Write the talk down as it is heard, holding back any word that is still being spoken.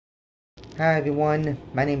Hi everyone,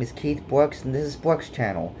 my name is Keith Brooks and this is Brooks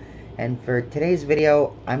Channel. And for today's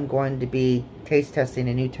video, I'm going to be taste testing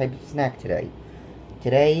a new type of snack today.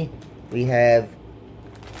 Today, we have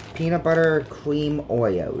peanut butter cream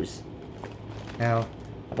Oreos. Now,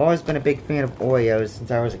 I've always been a big fan of Oreos since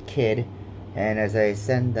I was a kid. And as I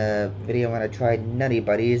said in the video when I tried Nutty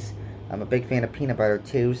Buddies, I'm a big fan of peanut butter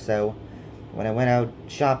too. So, when I went out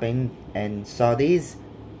shopping and saw these,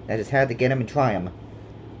 I just had to get them and try them.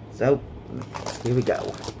 So, here we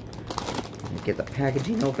go. Let me get the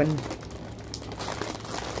packaging open.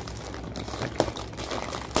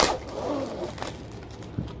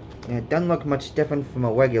 Yeah, it doesn't look much different from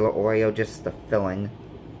a regular Oreo, just the filling.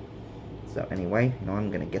 So anyway,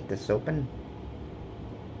 I'm gonna get this open.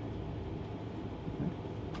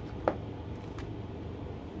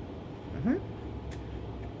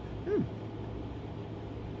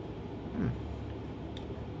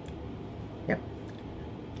 Yep.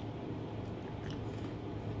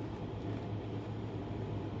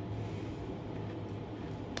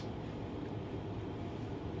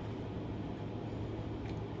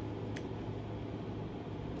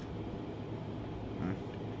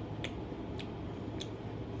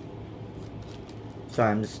 Sorry,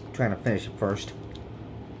 I'm just trying to finish it first.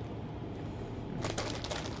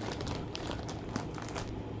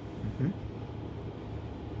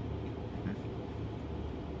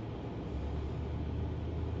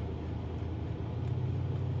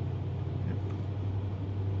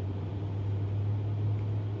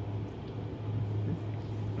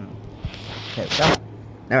 Okay, so,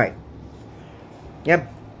 alright.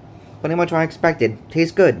 Yep, pretty much what I expected.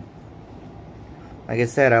 Tastes good. Like I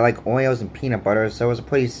said, I like Oreos and peanut butter, so it was a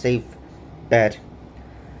pretty safe bet.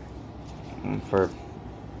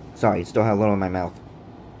 Sorry, still have a little in my mouth.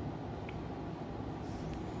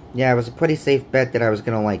 Yeah, it was a pretty safe bet that I was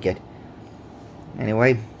gonna like it.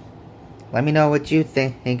 Anyway, let me know what you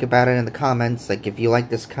think about it in the comments, like if you like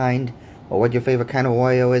this kind, or what your favorite kind of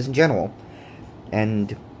Oreo is in general.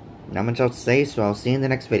 And not much else to say, so I'll see you in the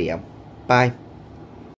next video. Bye.